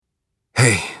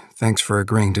Hey, thanks for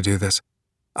agreeing to do this.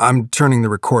 I'm turning the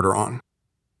recorder on.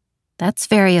 That's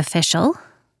very official.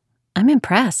 I'm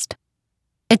impressed.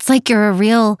 It's like you're a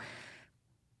real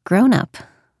grown-up.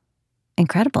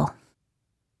 Incredible.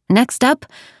 Next up,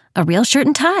 a real shirt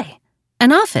and tie.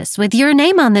 An office with your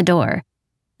name on the door.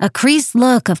 A creased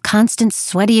look of constant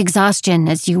sweaty exhaustion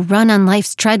as you run on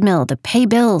life's treadmill to pay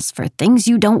bills for things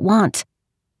you don't want.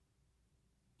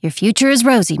 Your future is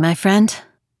rosy, my friend.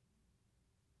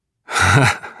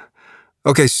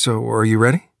 Okay, so are you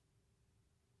ready?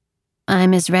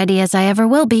 I'm as ready as I ever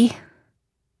will be.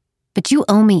 But you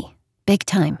owe me, big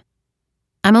time.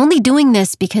 I'm only doing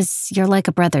this because you're like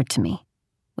a brother to me,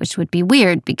 which would be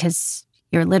weird because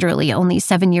you're literally only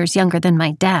 7 years younger than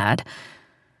my dad.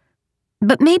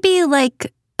 But maybe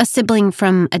like a sibling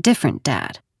from a different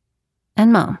dad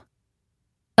and mom.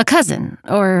 A cousin,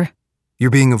 or... You're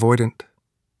being avoidant.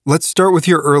 Let's start with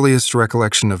your earliest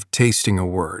recollection of tasting a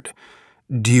word.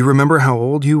 Do you remember how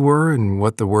old you were and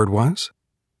what the word was?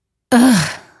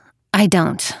 I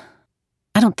don't.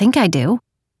 I don't think I do.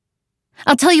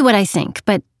 I'll tell you what I think,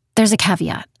 but there's a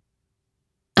caveat.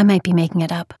 I might be making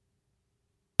it up.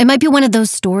 It might be one of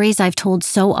those stories I've told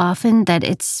so often that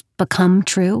it's become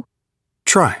true.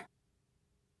 Try.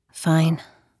 Fine.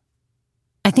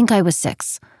 I think I was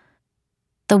 6.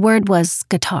 The word was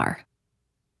guitar.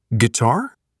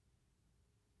 Guitar?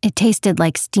 It tasted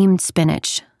like steamed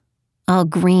spinach, all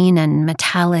green and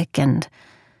metallic and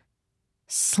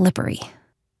slippery.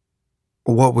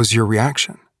 What was your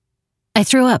reaction? I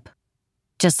threw up,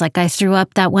 just like I threw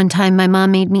up that one time my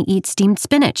mom made me eat steamed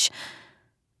spinach.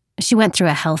 She went through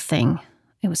a health thing.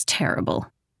 It was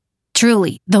terrible.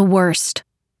 Truly, the worst.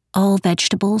 All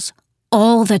vegetables,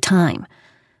 all the time.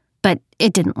 But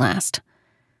it didn't last.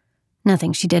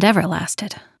 Nothing she did ever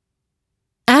lasted.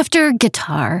 After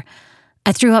guitar,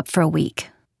 I threw up for a week.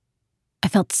 I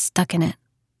felt stuck in it.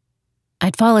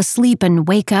 I'd fall asleep and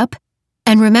wake up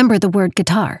and remember the word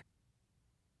guitar.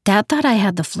 Dad thought I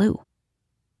had the flu.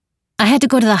 I had to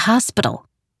go to the hospital.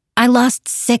 I lost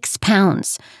 6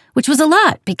 pounds, which was a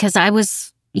lot because I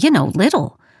was,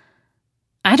 little.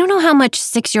 I don't know how much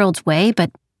 6-year-olds weigh, but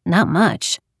not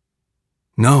much.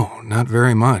 No, not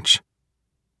very much.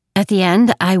 At the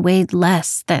end, I weighed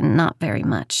less than not very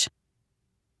much.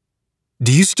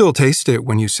 Do you still taste it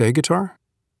when you say guitar?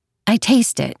 I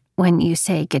taste it when you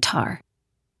say guitar.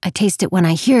 I taste it when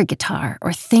I hear guitar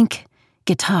or think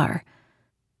guitar.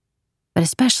 But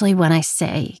especially when I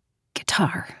say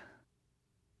guitar.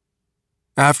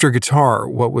 After guitar,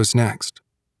 what was next?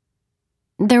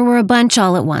 There were a bunch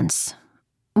all at once.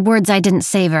 Words I didn't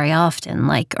say very often,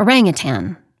 like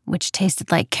orangutan, which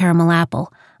tasted like caramel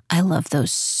apple. I love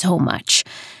those so much.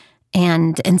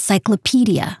 And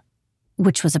encyclopedia,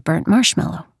 which was a burnt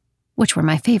marshmallow, which were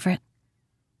my favorite.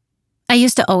 I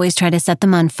used to always try to set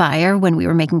them on fire when we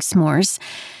were making s'mores,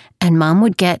 and Mom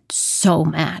would get so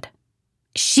mad.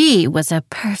 She was a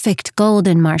perfect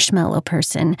golden marshmallow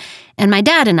person, and my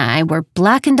dad and I were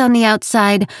blackened on the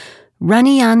outside,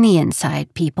 runny on the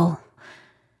inside, people.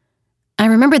 I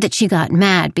remember that she got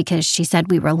mad because she said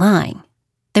we were lying,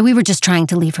 that we were just trying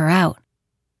to leave her out,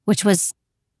 which was,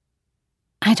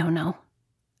 I don't know.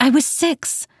 I was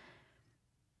 6.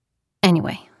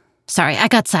 Anyway, sorry, I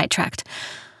got sidetracked.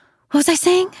 What was I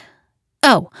saying?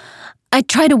 Oh, I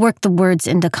try to work the words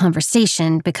into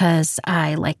conversation because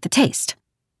I like the taste.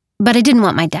 But I didn't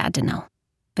want my dad to know,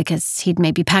 because he'd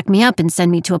maybe pack me up and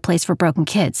send me to a place for broken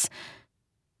kids.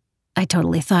 I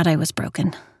totally thought I was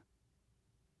broken.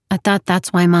 I thought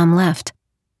that's why Mom left,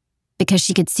 because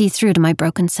she could see through to my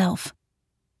broken self.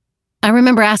 I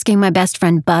remember asking my best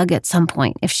friend Bug at some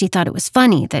point if she thought it was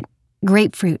funny that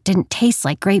grapefruit didn't taste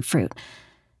like grapefruit,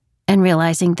 and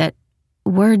realizing that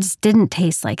words didn't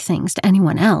taste like things to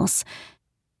anyone else,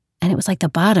 and it was like the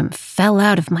bottom fell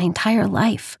out of my entire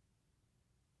life.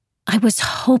 I was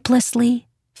hopelessly,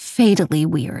 fatally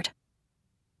weird.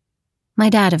 My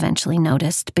dad eventually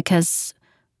noticed because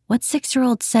what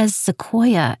 6-year-old says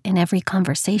sequoia in every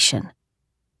conversation?